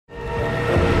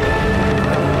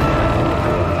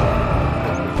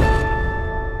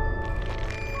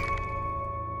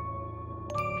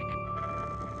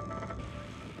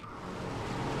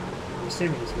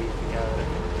assuming it's where you can go.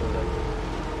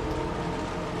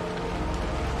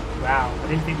 Wow, I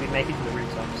didn't think we'd make it to the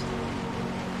rooftops.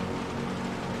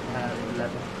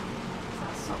 11.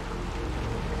 That's so cool.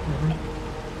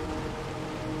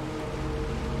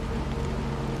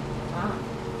 Ah.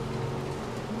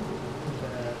 I'm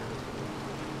gonna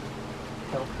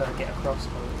help her get across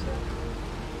while it's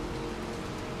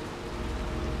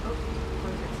Oh,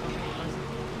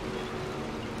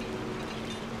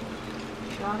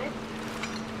 got it?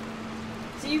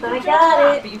 So you can jump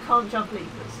that, but you can't jump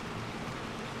levers.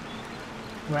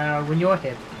 Well, when you're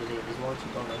here, believers, why would you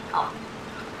bother? Oh.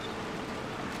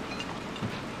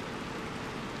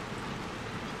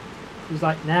 He's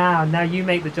like, now you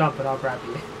make the jump and I'll grab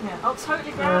you. Yeah, I'll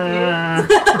totally grab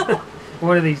you.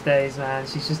 One of these days, man,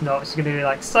 she's just not. She's gonna be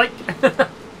like, psych. Like,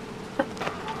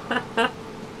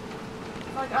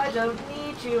 I don't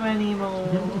need you anymore.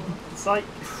 Psych.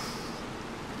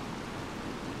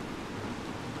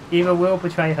 Either we'll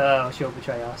betray her or she'll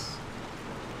betray us.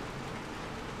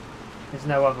 There's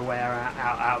no other way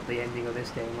out the ending of this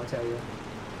game, I'll tell you.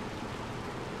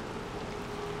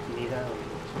 You need her? No, I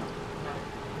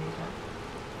need her.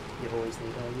 You always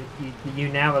need her. You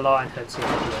now rely on her too.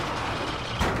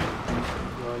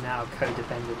 You are now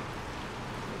codependent.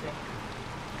 Okay.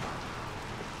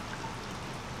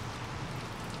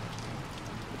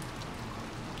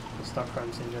 The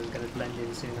Stockholm syndrome is going to blend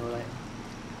in sooner or later.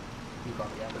 You've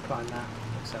got to be able to climb that.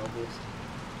 Looks so obvious.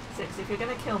 6, if you're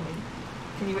going to kill me,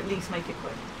 can you at least make it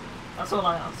quick? That's all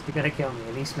I ask. If you're going to kill me,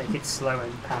 at least make it slow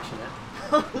and passionate.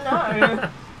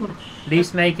 No! At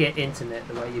least make it intimate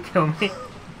the way you kill me.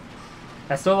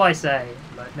 That's all I say.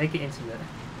 Like, make it intimate. No,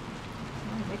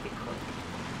 make it quick.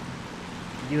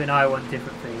 You and I want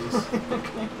different things.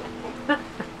 Okay.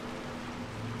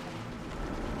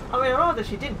 I mean, I'd rather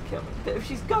she didn't kill me, but if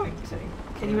she's going to,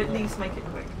 can you at least make it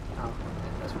quick? Oh,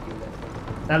 that's what you did.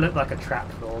 That looked like a trap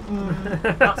floor.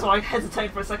 That's why I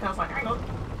hesitated for a second. I was like, hang on.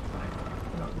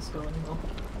 I'm not in the school anymore.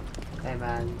 Hey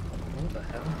man, what the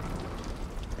hell?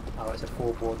 Oh, it's a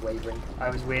 4-board wavering. I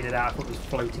was weirded out. I thought it was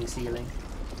floating ceiling.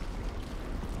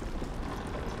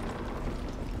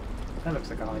 That looks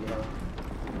like a high hill.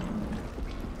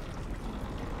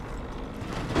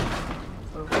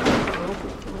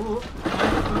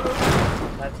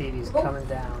 That TV's coming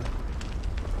down.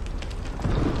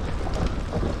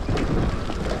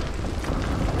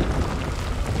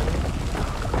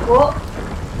 What?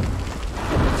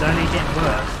 It's only getting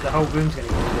worse. The whole room's going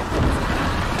to get it.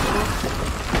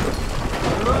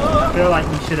 I feel like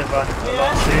you should have run a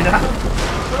lot sooner.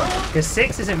 Because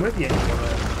 6 isn't with you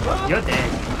anymore. You're dead.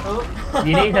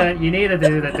 You need her to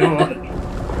do the door.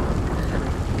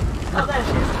 Oh, there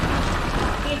she is.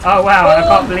 Oh wow, I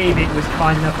can't believe it was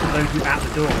kind enough to load you at the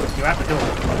door. You're at the door.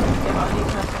 Yeah, but I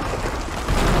need her.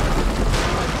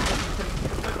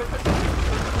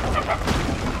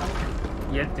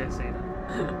 You did say that.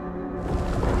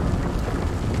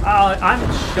 Oh, I'm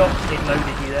shocked it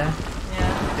loaded you there.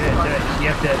 Yeah. Do it. You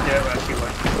have to do it where she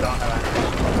won't start her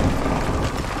animation.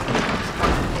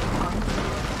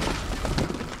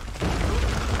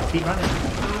 Keep running.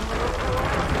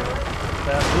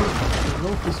 The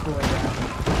roof is falling down.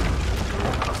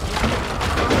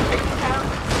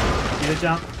 Do the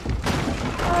jump.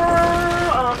 Oh,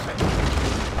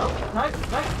 no.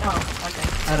 Oh, okay.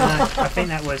 I don't know. I think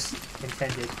that was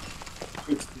intended.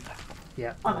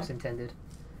 Yeah, that was intended.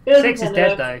 6 is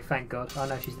dead though, thank God. Oh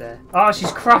no, she's there. Oh,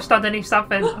 she's crushed underneath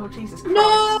something. Oh, Jesus Christ.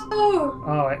 No!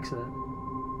 Oh, excellent.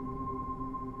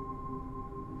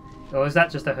 Or is that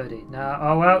just a hoodie? No.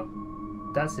 Oh well,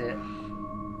 that's it.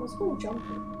 What's all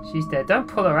jumping? She's dead. Don't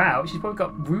pull her out. She's probably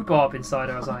got rhubarb inside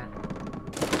her or something.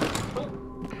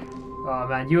 Oh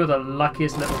man, you are the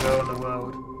luckiest little girl in the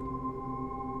world.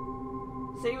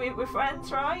 See, we're friends,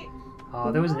 right?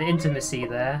 Oh, there was an intimacy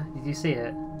there. Did you see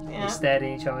it? Yeah. You stared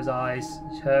in each other's eyes.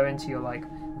 Her into your like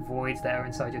voids that are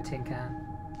inside your tin can.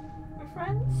 We're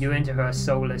friends? You into her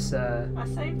soulless, I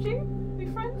saved you?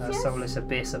 We're friends, her yes? soulless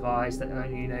abyss of eyes that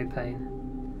only know pain.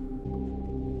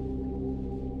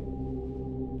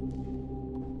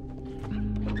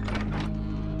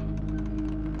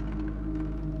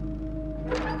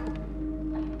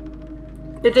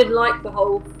 They didn't like the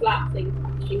whole flat thing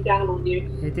crashing down on you.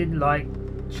 It didn't like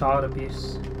child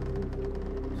abuse.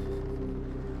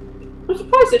 I'm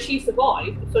surprised that she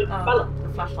survived. So it fell. The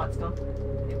flashlight's gone.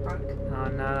 It broke. Oh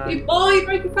no. You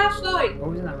broke a flashlight!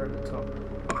 What was in that room at the top?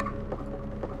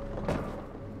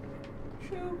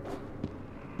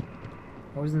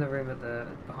 What was in the room at the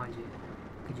behind you?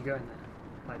 Could you go in there?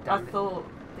 Like down I thought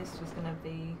this was going to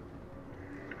be...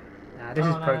 Nah, this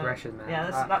is progression, man.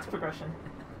 Yeah, that's progression.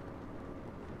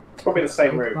 It's probably the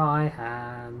same room. My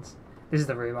hand. This is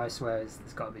the room, I swear. There's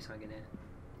got to be something in here.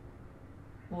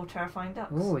 More terrifying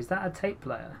ducks. Oh, is that a tape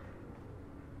player?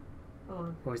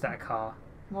 Oh, Or is that a car?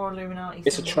 more Illuminati.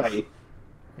 It's a symbols. train.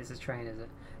 It's a train, is it?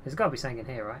 There's got to be something in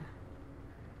here, right?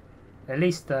 At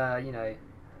least, you know,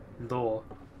 lore.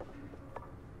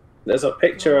 There's a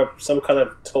picture of some kind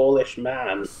of tallish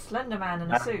man Slender Man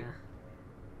in a suit.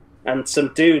 and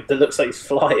some dude that looks like he's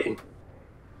flying.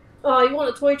 Oh, you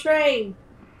want a toy train?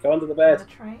 Go under the The bed.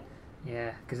 train.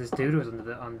 Yeah, because there's doodles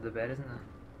under the bed, isn't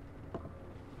there?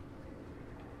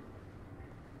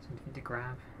 Something to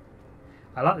grab.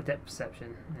 I like the depth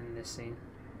perception in this scene.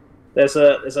 There's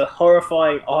a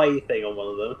horrifying eye thing on one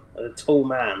of them, and a tall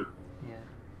man.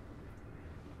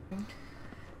 Yeah.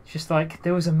 It's just like,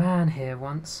 there was a man here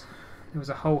once. There was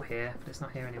a hole here, but it's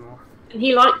not here anymore. And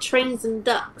he liked trains and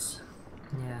ducks.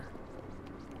 Yeah.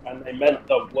 And they meant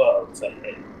the world to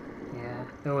him. Yeah.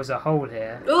 There was a hole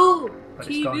here, Oh, but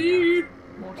it's gone now. TV!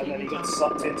 More And then he TV got time.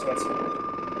 sucked into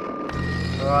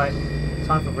it. Alright,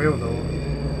 time for real lore.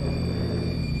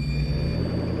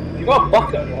 You got a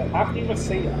bucket. How can you even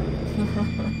see that?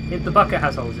 The bucket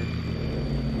has holes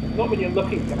in. Not when you're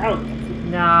looking down.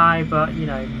 No, but you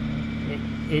know,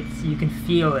 it's you can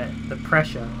feel it, the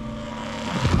pressure.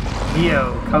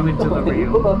 Neo, come into the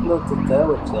real.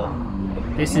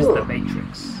 This is the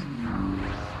Matrix.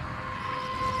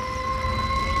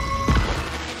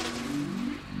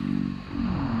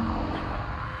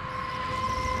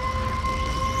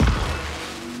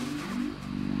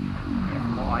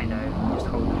 From what I know, just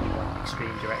hold it in one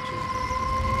extreme direction.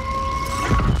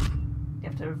 You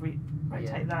have to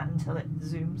rotate that until it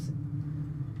zooms.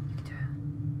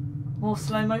 More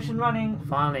slow motion running.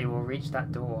 Finally, we'll reach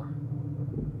that door.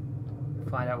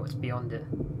 Find out what's beyond it.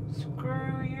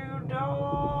 Screw you,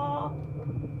 door.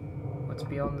 What's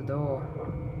beyond the door?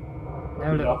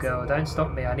 No, little girl, don't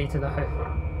stop me. I need to know. I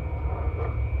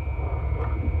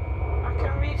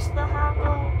can reach the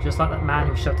handle. Just like that man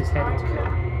who shoved his head I into it.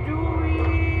 can do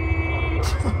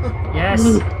it. Yes!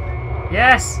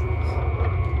 Yes!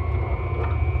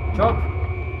 Drop!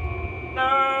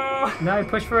 No. No,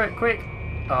 push for it, quick!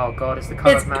 Oh god, it's the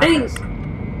colour It's of madness. pink.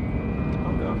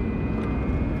 Oh god.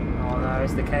 Oh no,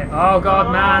 it's the Oh god,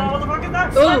 Oh, man! what the fuck is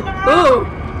that? Oh, Slender Man.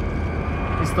 oh!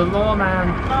 It's the law man!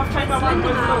 No, I've changed my mind.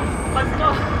 Slender Close the door. Man. Close the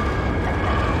door.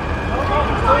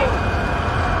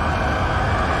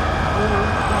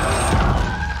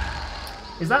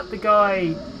 Is that the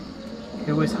guy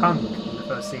who was hung in the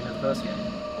first scene of the first game?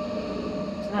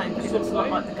 No, but it looks a lot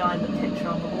like the guy in the picture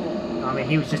on the wall. I mean,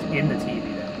 he was just in the TV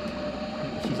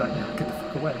then. She's like, no, get the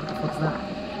fuck away, what the fuck's that?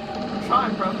 I'm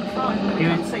trying, bro. I'm trying. I He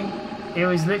can't was- see. It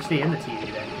was literally in the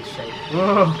TV then, his shape.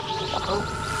 Whoa! Oh.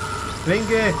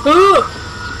 Finger! Oh!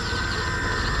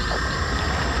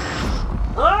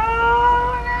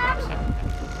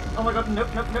 Oh my god, nope,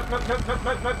 nope, nope, nope, nope, nope,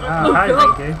 nope, nope, Oh, nope. hi,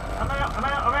 God. Finger! I'm out, I'm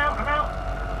out, I'm out, I'm out.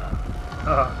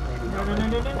 Oh, maybe No, not. no, no,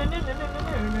 no, no, no, no, no, no,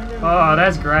 no, no, no. Oh,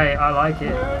 that's great, I like No,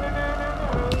 it. no, no, no,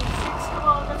 no. Six, come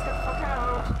on, let's get the fuck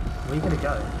out. Where are you gonna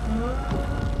go?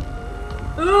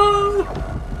 Oh!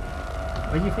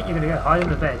 Where do you think you're gonna go? Hide in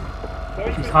the bed.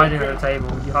 She's hiding at the table.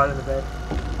 You hide in the bed.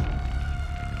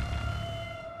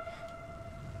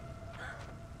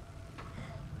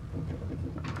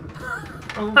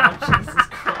 Oh my Jesus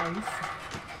Christ.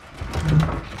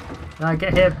 No,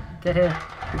 get here. Get here.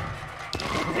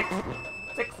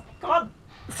 Six, come on.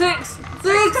 Six!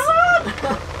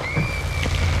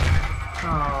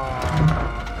 Come on.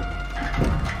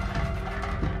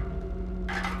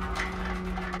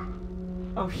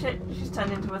 Oh shit, she's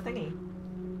turned into a thingy.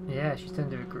 Yeah, she's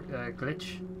turned into a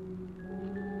glitch.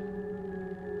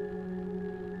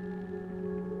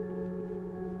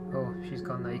 Oh, she's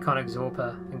gone there. You can't absorb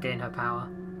her and gain her power.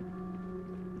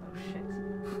 Oh shit.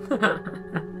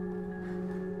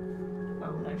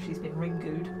 Oh no, she's been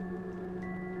ringooed.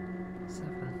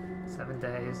 7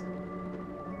 days.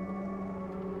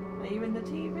 Are you in the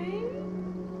TV?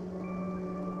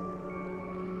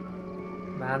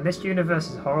 Man, this universe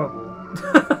is horrible.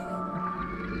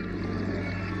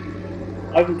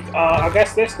 I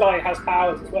guess this guy has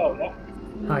powers as well, yeah?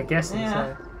 I guess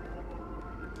Yeah. so.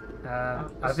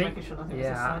 I just think, making sure nothing was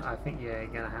yeah, aside. I think you're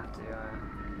gonna have to.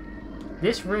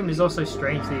 This room is also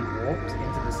strangely warped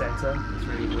into the center. It's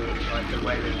really weird, like the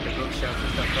way that the bookshelf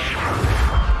and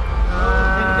stuff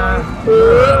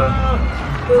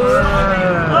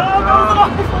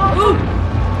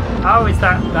Oh, it's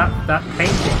that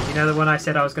painting. You know, the one I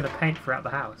said I was going to paint throughout the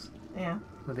house Yeah.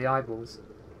 with the eyeballs.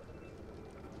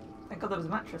 Thank God there was a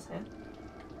mattress here.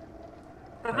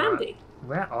 How handy.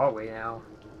 Where are we now?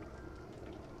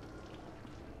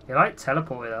 He like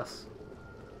teleported us.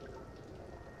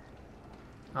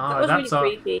 Ah, was that's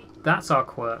really creepy. that's our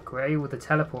quirk. We're able to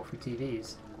teleport through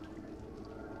TVs.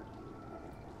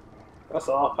 That's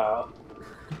our power.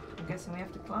 I'm guessing we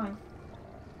have to climb.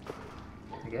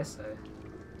 I guess so.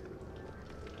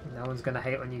 No one's gonna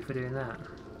hate on you for doing that.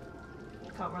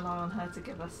 Can't rely on her to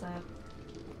give us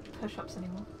push-ups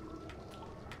anymore.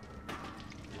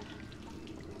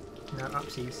 No,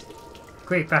 upsies.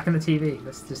 Quick, back in the TV.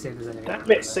 Let's just see if there's anything. That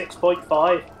bit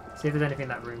 6.5. See if there's anything in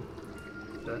that room.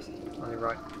 First, on the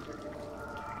right.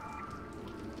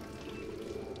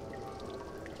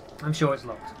 I'm sure it's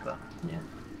locked, but yeah.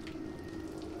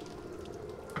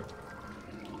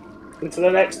 Into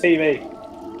the next TV.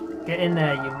 Get in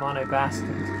there, you mono bastard.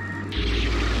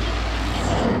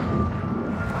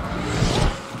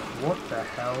 What the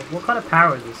hell? What kind of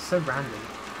power is this? So random.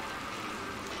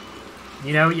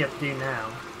 You know what you have to do now.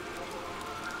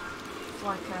 It's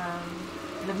like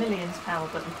the Millions power,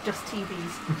 but with just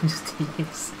TVs. Just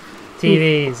TVs.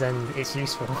 TVs, and it's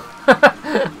useful.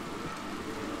 And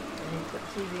you put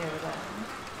TV over there.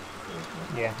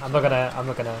 Yeah, I'm not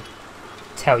gonna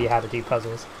tell you how to do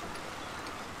puzzles.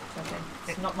 It's okay.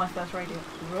 It's not my first rodeo.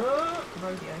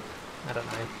 Rodeo. I don't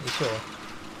know. You sure?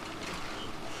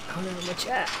 I'm in my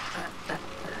chat.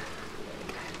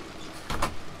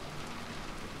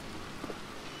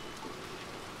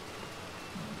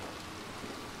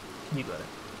 You got it.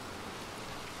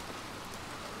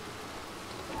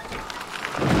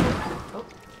 Oh.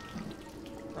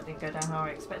 That didn't go down how I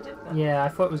expected, but Yeah, I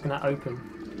thought it was going to open,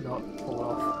 not fall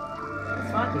off. that's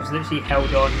It fine. was literally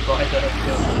held on by the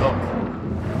lock.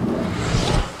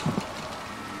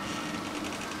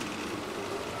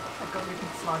 Thank God we can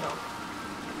slide off.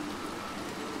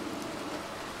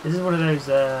 This is one of those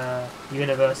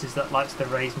universes that likes to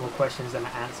raise more questions than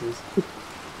it answers.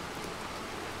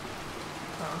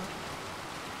 Alright.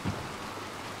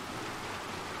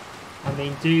 I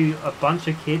mean, do a bunch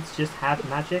of kids just have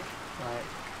magic? Like,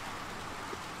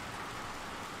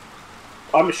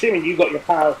 I'm assuming you got your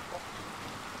power.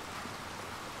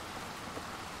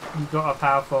 you got a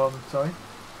power from... Sorry?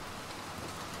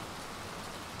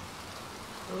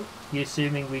 Oh. You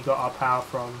assuming we got our power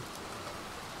from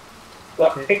The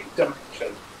pink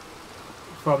dimension.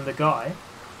 the guy?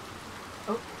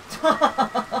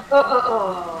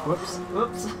 Whoops.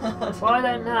 Whoops. Well, I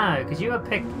don't know, because you were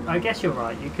picked... I guess you're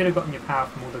right. You could have gotten your power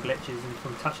from all the glitches and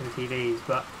from touching the TVs,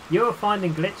 but you were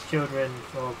finding glitch children,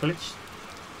 or glitch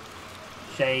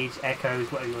shades,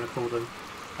 echoes, whatever you want to call them,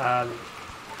 at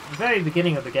the very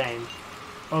beginning of the game.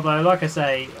 Although, like I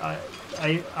say,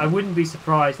 I wouldn't be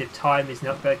surprised if time is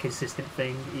not a consistent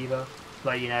thing either.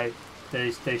 Like, you know,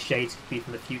 those shades could be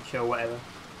from the future or whatever.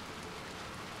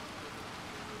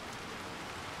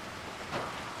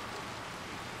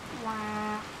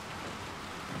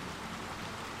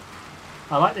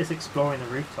 I like this exploring the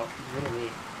rooftop. It's really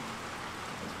neat.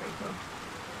 That's pretty cool.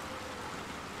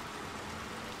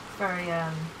 Very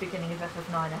beginning of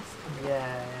FF9-esque.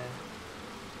 Yeah.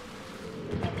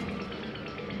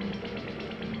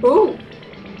 Ooh.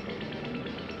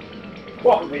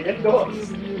 What? We didn't go on. That's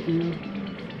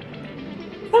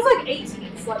like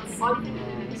 80s, like cycle.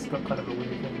 Yeah, it's got kind of a weird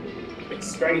thing. It's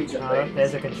strange, I Oh, think.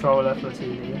 there's a controller for the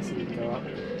TV, so you can go up.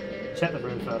 Check the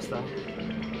room first, though.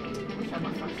 Show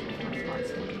my flashlight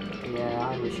still. Yeah,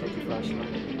 I wish I had your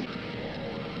flashlight.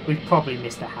 We've probably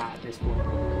missed a hat at this point.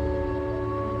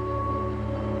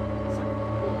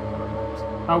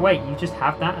 Oh wait, you just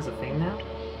have that as a thing now?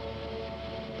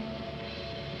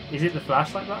 Is it the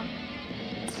flashlight button?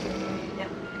 Yep.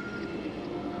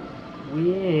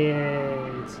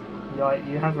 Weird.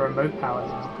 You have a remote power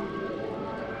now.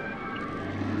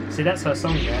 See, that's her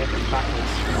song there, but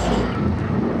backwards.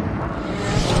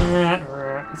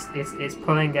 It's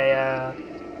pulling a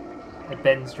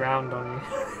Ben's drowned on you.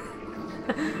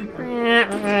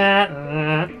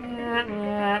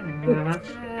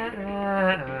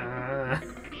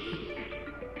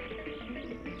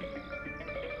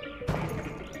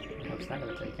 How's that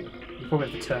gonna take you? You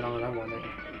probably have to turn on another one, don't you?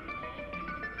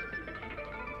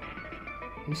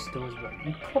 Who stores what?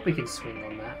 You probably can swing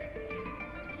on that.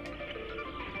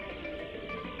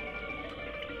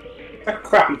 A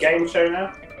crappy game show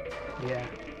now. Yeah.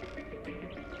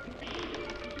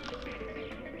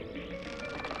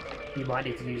 You might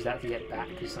need to use that to get back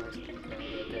because something's going to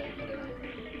be a bit, I don't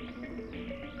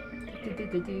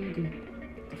know.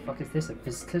 The fuck is this? A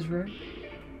visitor's room?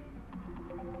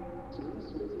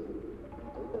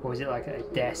 Or is it like a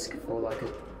desk for like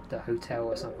the hotel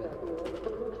or something?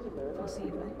 I'll see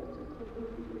you later.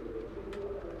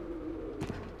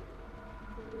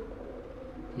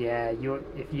 Yeah,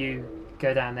 if you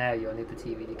go down there, you'll need the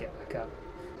TV to get back up.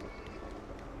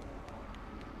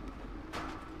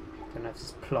 don't know if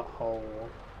it's plot hole or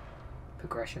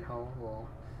progression hole or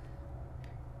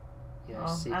Well,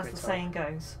 secret as the hole. saying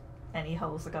goes, any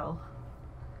hole's a goal.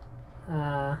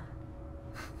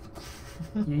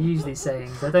 You use these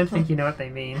sayings. I don't think you know what they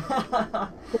mean. I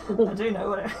do know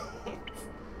what it means.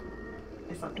 At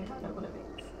least I think I know what it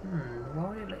means. Why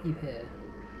would it let you here?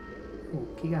 Oh,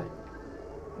 keep going.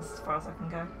 That's as far as I can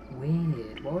go.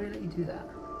 Weird. Why would it let you do that?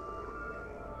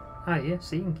 Oh yeah,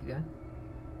 see, you can keep going.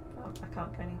 Oh, I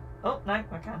can't go any. Oh, no, I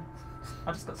can.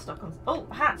 I just got stuck on. Oh,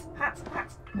 hats! Hats!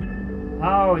 Hats!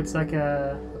 Oh, it's like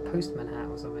a postman hat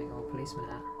or something, or a policeman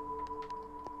hat.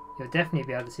 You'll definitely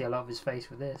be able to see a lot of his face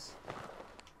with this.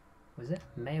 Was it?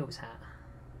 Male's hat.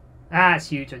 Ah, it's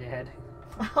huge on your head.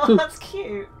 Oh, that's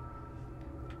cute.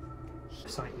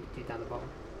 Something you can do down the bottom.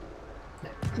 No.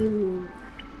 Mm.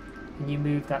 Can you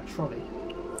move that trolley?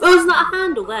 Oh, isn't that a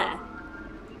handle there?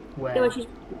 Where? Yeah, where she's...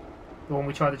 The one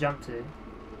we tried to jump to?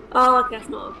 Oh, okay, that's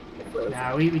not.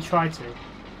 No, we tried to.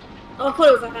 Oh, I thought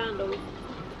it was a handle.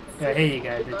 Yeah, here you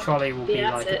go. The trolley will be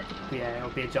Yeah, like that's yeah, it'll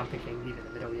be a jumping thing. Leave it in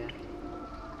the middle, yeah.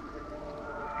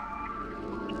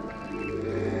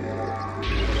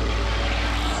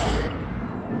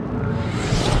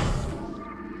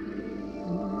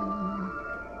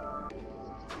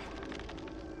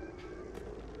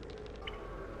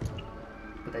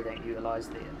 But they don't utilise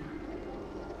the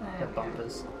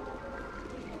bumpers.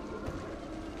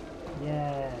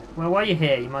 Yeah. Well, while you're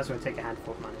here, you might as well take a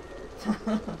handful of money.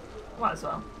 Might as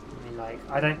well. I mean, like,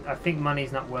 I think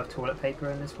money's not worth toilet paper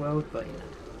in this world, but you know.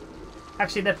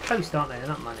 Actually, they're post, aren't they? They're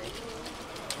not money.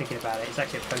 Thinking about it, it's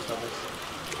actually a post office.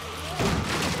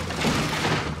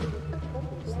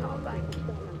 It's not a bank.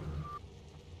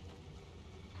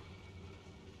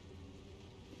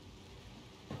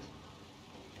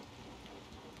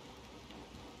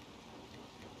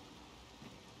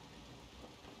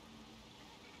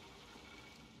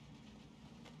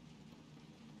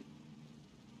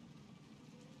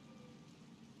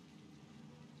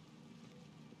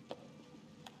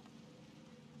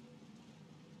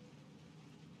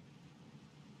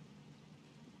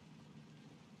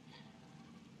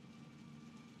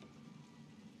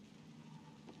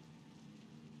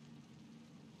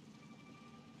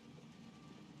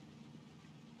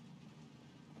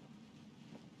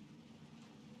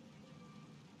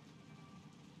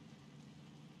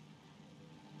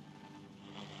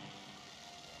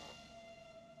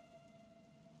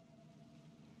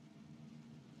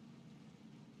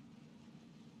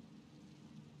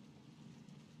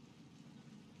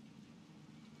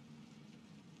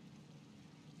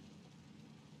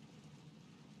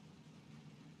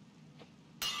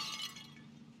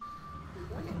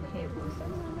 I can hear voices.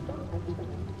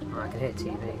 Oh, I can hear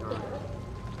TV. Right.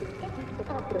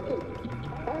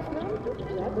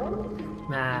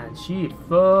 Man, she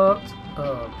fucked up.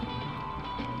 Oh,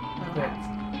 Quick. hats.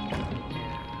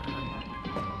 Yeah.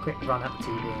 Quick run up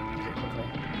TV and use it quickly.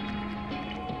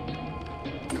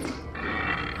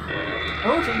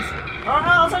 Oh, jeez. Oh, no,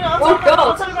 I'll turn it on. Oh, God.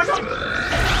 I'll turn it back on.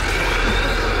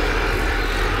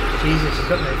 Jesus, she's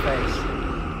got no face.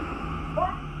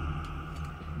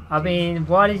 I mean,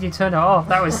 why did you turn it off?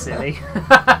 That was silly. Just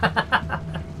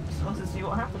wanted to see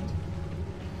what happened.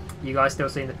 You guys still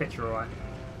seeing the picture alright?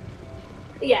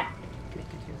 Yeah.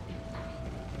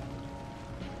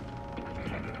 I'm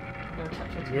going to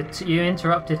touch it. You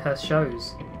interrupted her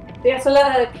shows. We have to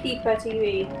let her keep her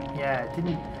TV. Yeah,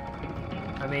 didn't...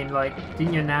 I mean, like,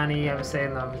 didn't your nanny ever say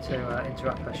to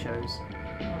interrupt her shows?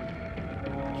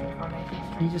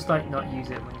 Can you just, like, not use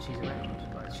it when she's around?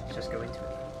 Like, just go into it.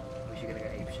 Or is she gonna go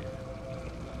apeshit?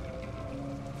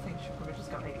 I think she'll probably just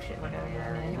go ape shit when going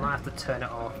Yeah, you might have to turn it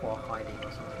off while hiding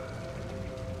or something.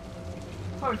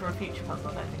 Probably for a future puzzle,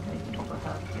 I don't think I need to bother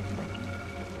her particularly.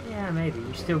 Yeah, maybe.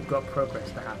 You've still got progress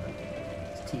to happen.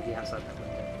 There's TV outside that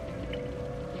window.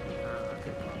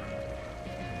 Good one.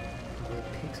 Weird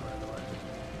pigs on the line.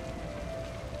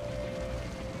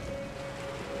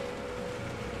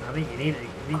 I think you need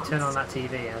to turn on that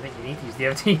TV. I think you need to use the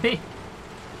OTV. Yeah,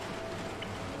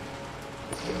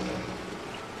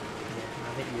 I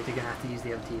think you're going to have to use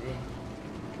the OTV.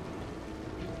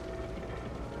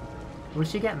 Will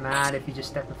she get mad if you just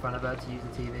step in front of her to use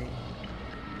the TV?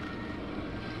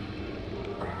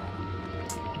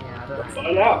 Yeah, I don't know.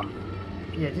 Find out.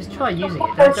 Yeah, just try using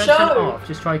it. Don't turn it off.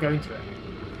 Just try going to it.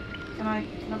 Can I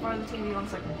borrow the TV 1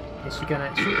 second? Is she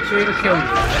gonna? She will kill you.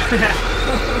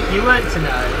 You weren't to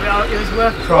know. Well, it was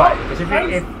worth trying because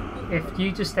if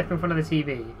you just step in front of the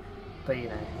TV, but you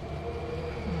know,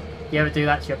 you ever do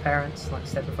that to your parents? Like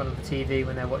step in front of the TV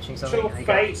when they're watching something. Your And they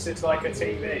go, face is like a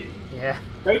TV. yeah.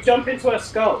 Don't jump into her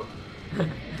skull.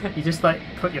 You just like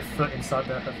put your foot inside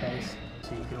her face.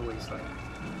 so you can always like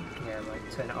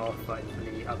turn it off like from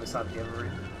the other side of the other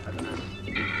room. I don't know.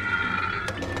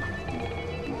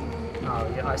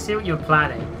 Oh yeah, I see what you're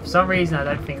planning. For some reason I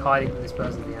don't think hiding from this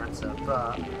person's the answer,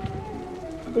 but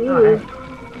oh, hey.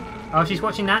 Oh, she's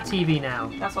watching that TV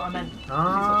now. That's what I meant. She's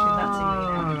watching that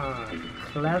TV now.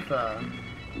 Clever.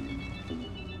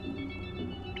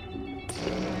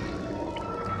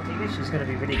 She's going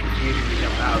to be really confused when you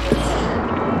jump out of it.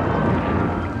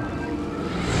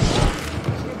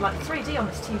 Like 3D on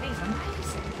this TV is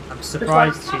amazing. I'm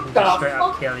surprised she didn't just straight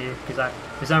up kill you, because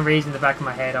for some reason in the back of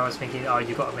my head I was thinking, oh,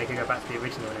 you've got to make her go back to the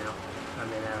original now,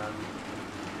 and then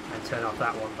and turn off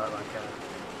that one, but like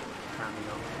apparently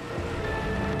not.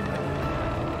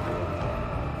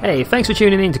 Hey, thanks for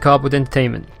tuning in to Cardboard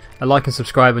Entertainment. A like and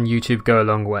subscribe on YouTube go a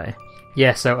long way.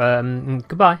 Yeah, so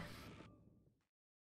goodbye.